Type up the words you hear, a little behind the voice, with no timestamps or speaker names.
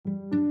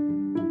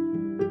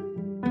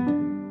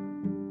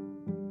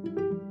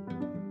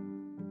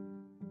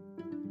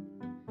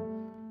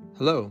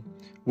Hello,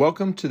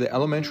 welcome to the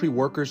Elementary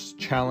Workers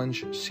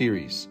Challenge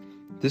series.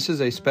 This is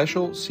a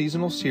special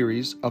seasonal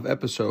series of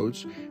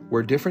episodes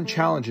where different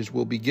challenges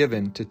will be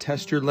given to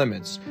test your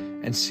limits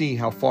and see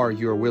how far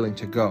you are willing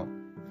to go.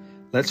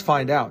 Let's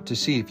find out to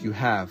see if you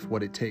have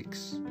what it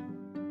takes.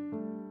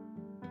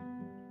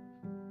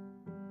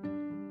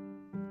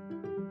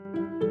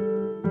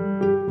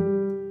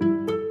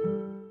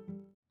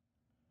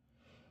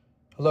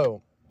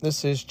 Hello,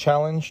 this is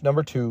challenge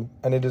number 2,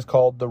 and it is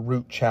called the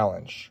Root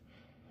Challenge.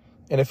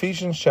 In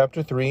Ephesians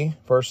chapter 3,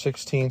 verse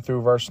 16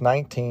 through verse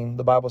 19,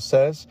 the Bible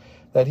says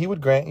that he would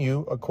grant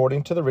you,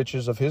 according to the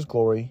riches of his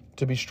glory,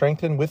 to be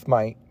strengthened with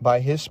might by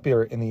his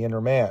Spirit in the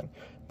inner man,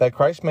 that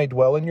Christ may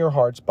dwell in your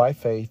hearts by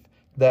faith,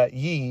 that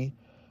ye,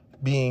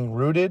 being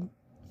rooted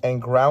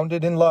and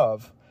grounded in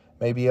love,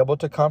 may be able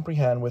to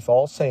comprehend with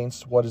all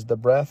saints what is the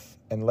breadth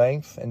and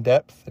length and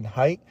depth and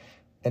height,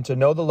 and to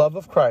know the love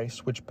of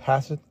Christ, which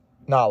passeth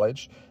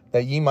knowledge,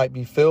 that ye might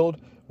be filled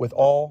with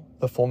all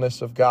the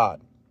fullness of God.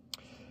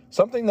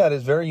 Something that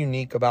is very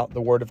unique about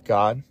the Word of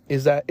God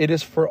is that it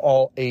is for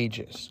all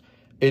ages.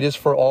 It is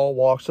for all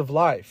walks of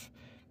life,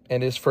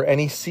 and is for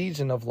any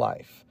season of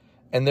life.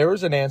 And there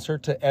is an answer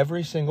to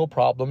every single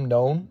problem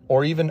known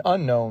or even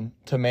unknown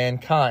to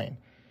mankind.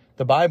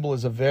 The Bible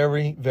is a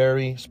very,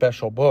 very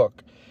special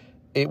book.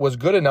 It was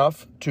good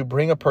enough to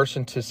bring a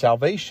person to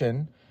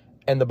salvation,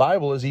 and the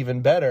Bible is even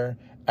better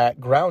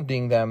at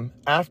grounding them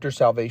after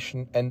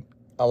salvation and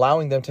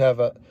allowing them to have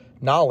a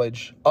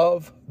knowledge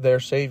of their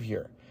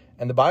Savior.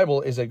 And the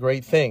Bible is a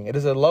great thing. It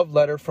is a love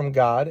letter from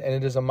God, and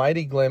it is a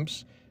mighty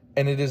glimpse,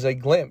 and it is a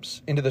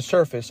glimpse into the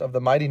surface of the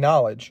mighty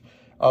knowledge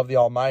of the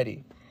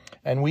Almighty.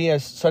 And we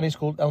as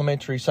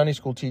elementary Sunday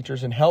school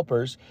teachers and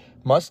helpers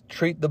must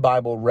treat the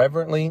Bible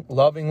reverently,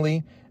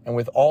 lovingly, and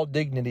with all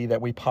dignity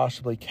that we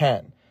possibly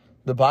can.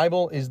 The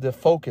Bible is the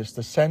focus,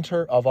 the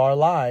center of our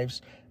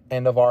lives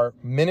and of our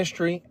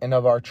ministry and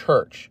of our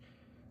church.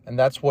 And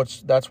that's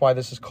why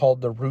this is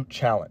called the Root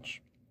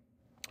Challenge.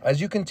 As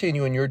you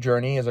continue in your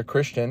journey as a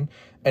Christian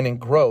and in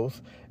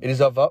growth, it is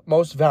of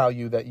utmost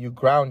value that you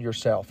ground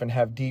yourself and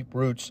have deep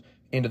roots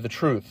into the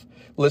truth.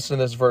 Listen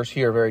to this verse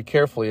here very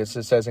carefully. As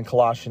it says in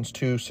Colossians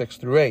 2, 6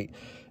 through 8.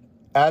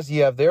 As ye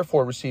have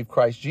therefore received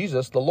Christ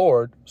Jesus the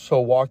Lord, so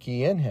walk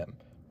ye in him,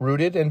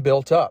 rooted and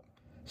built up,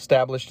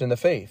 established in the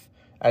faith,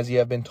 as ye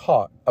have been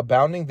taught,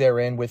 abounding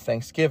therein with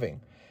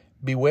thanksgiving.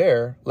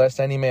 Beware lest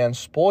any man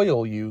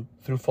spoil you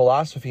through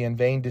philosophy and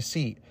vain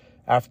deceit,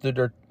 after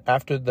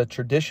the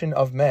tradition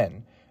of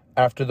men,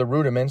 after the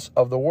rudiments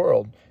of the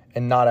world,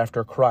 and not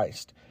after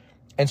Christ.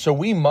 And so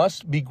we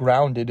must be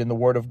grounded in the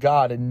Word of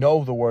God and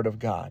know the Word of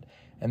God.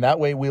 And that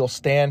way we'll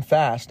stand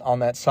fast on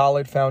that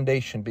solid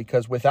foundation,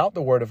 because without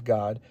the Word of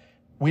God,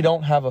 we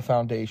don't have a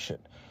foundation.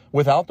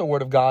 Without the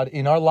Word of God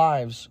in our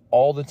lives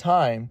all the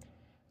time,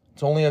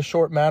 it's only a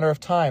short matter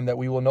of time that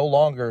we will no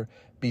longer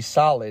be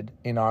solid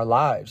in our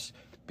lives,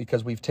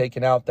 because we've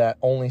taken out that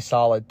only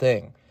solid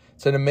thing.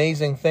 It's an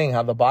amazing thing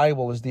how the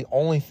Bible is the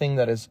only thing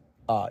that is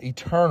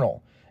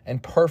eternal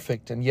and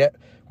perfect, and yet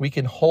we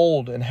can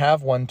hold and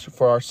have one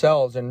for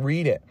ourselves and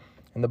read it.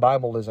 And the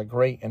Bible is a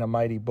great and a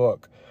mighty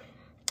book.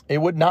 It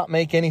would not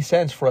make any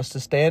sense for us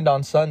to stand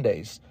on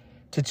Sundays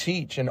to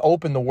teach and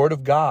open the Word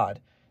of God,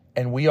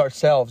 and we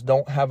ourselves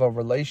don't have a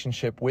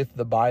relationship with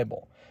the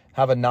Bible,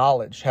 have a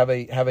knowledge, have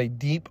a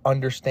deep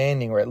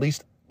understanding, or at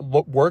least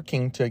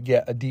working to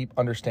get a deep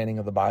understanding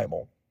of the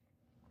Bible.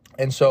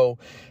 And so,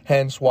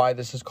 hence why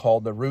this is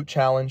called the Root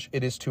Challenge.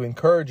 It is to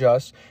encourage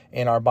us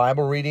in our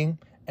Bible reading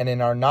and in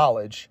our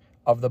knowledge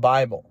of the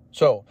Bible.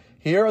 So,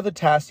 here are the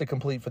tasks to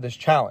complete for this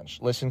challenge.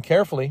 Listen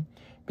carefully,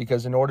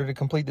 because in order to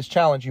complete this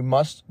challenge, you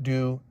must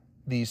do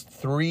these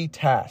 3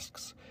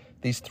 tasks.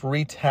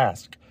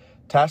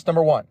 Task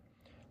number 1,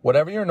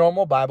 whatever your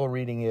normal Bible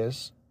reading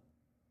is,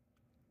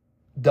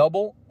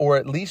 double or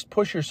at least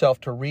push yourself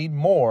to read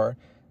more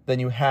than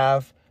you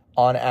have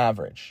on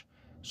average.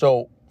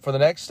 So, for the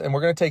next, and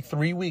we're going to take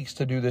 3 weeks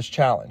to do this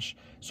challenge.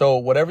 So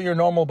whatever your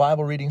normal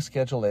Bible reading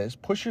schedule is,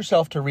 push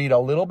yourself to read a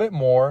little bit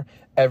more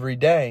every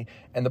day.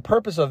 And the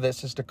purpose of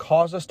this is to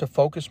cause us to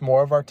focus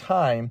more of our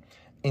time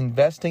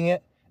investing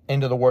it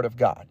into the Word of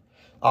God.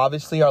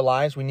 Obviously, our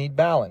lives, we need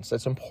balance.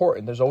 That's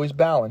important. There's always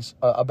balance,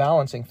 a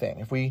balancing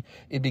thing.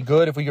 It'd be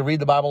good if we could read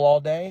the Bible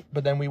all day,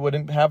 but then we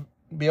wouldn't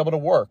be able to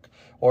work.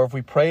 Or if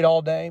we prayed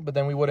all day, but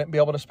then we wouldn't be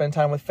able to spend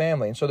time with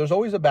family. And so there's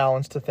always a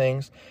balance to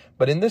things.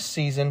 But in this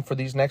season, for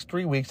these next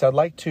 3 weeks, I'd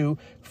like to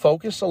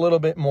focus a little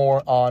bit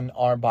more on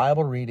our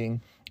Bible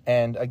reading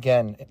and,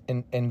 again,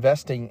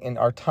 investing in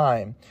our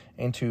time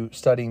into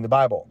studying the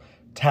Bible.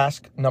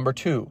 Task number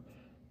 2,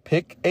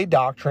 pick a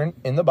doctrine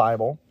in the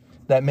Bible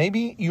that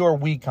maybe you're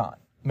weak on,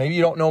 maybe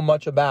you don't know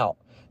much about.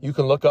 You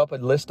can look up a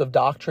list of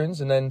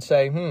doctrines and then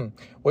say,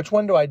 which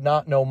one do I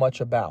not know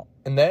much about?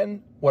 And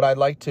then what I'd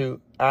like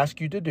to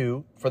ask you to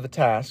do for the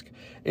task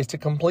is to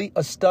complete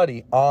a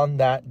study on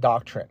that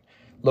doctrine.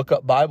 Look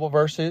up Bible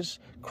verses,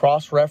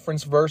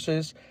 cross-reference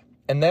verses,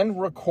 and then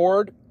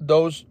record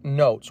those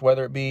notes,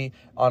 whether it be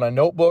on a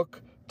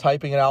notebook,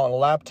 typing it out on a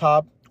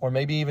laptop, or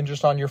maybe even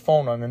just on your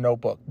phone on a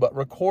notebook, but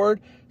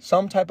record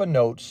some type of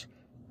notes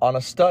on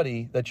a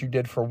study that you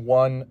did for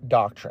one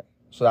doctrine.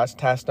 So that's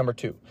task number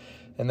 2.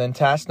 And then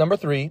task number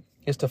 3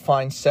 is to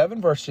find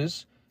 7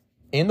 verses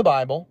in the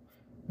Bible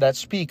that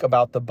speak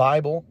about the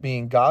Bible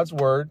being God's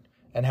word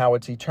and how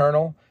it's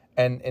eternal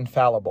and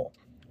infallible.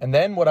 And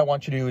then what I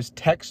want you to do is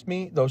text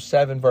me those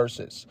 7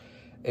 verses.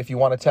 If you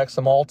want to text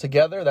them all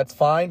together, that's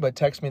fine, but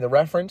text me the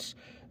reference.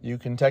 You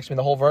can text me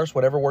the whole verse,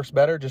 whatever works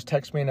better. Just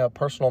text me in a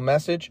personal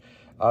message,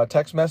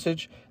 text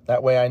message.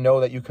 That way I know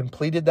that you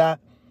completed that.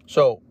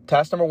 So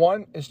task number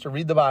 1 is to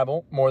read the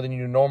Bible more than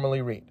you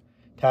normally read.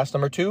 Task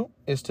number 2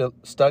 is to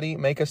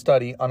make a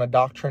study on a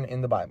doctrine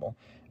in the Bible.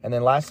 And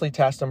then lastly,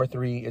 task number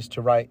 3 is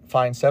to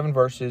find 7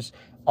 verses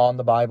on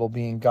the Bible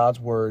being God's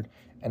word,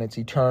 and it's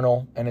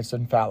eternal and it's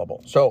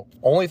infallible. So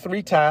only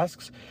 3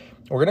 tasks.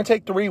 We're going to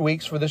take 3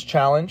 weeks for this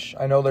challenge.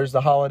 I know there's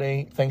the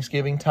holiday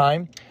Thanksgiving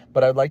time,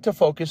 but I'd like to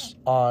focus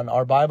on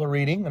our Bible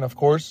reading. And of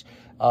course,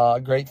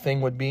 a great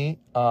thing would be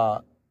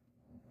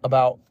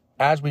about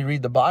as we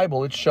read the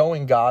Bible, it's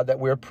showing God that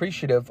we're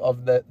appreciative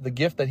of the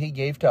gift that he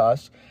gave to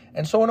us.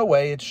 And so in a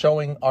way, it's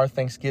showing our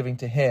thanksgiving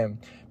to him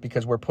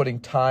because we're putting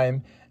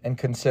time and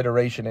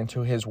consideration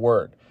into his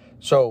word.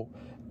 So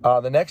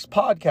the next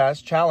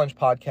podcast, Challenge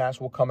Podcast,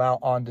 will come out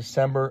on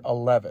December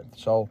 11th.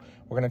 So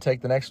we're going to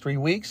take the next 3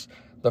 weeks.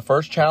 The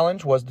first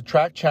challenge was the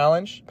track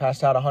challenge,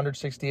 passed out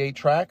 168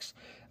 tracks.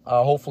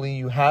 Hopefully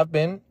you have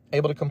been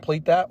able to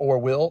complete that or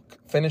will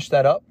finish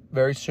that up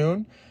very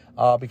soon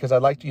because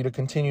I'd like you to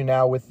continue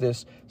now with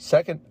this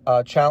second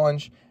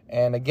challenge.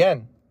 And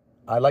again,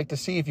 I'd like to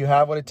see if you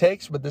have what it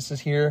takes, but this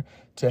is here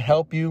to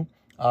help you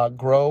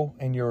grow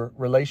in your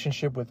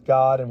relationship with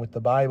God and with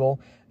the Bible.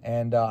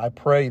 And I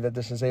pray that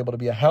this is able to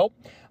be a help.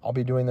 I'll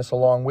be doing this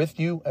along with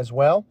you as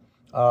well.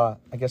 I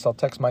guess I'll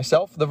text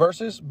myself the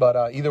verses, but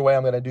either way,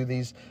 I'm going to do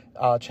these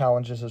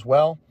challenges as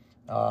well.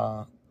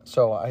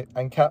 So I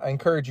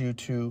encourage you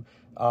to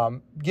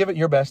give it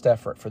your best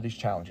effort for these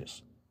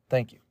challenges.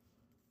 Thank you.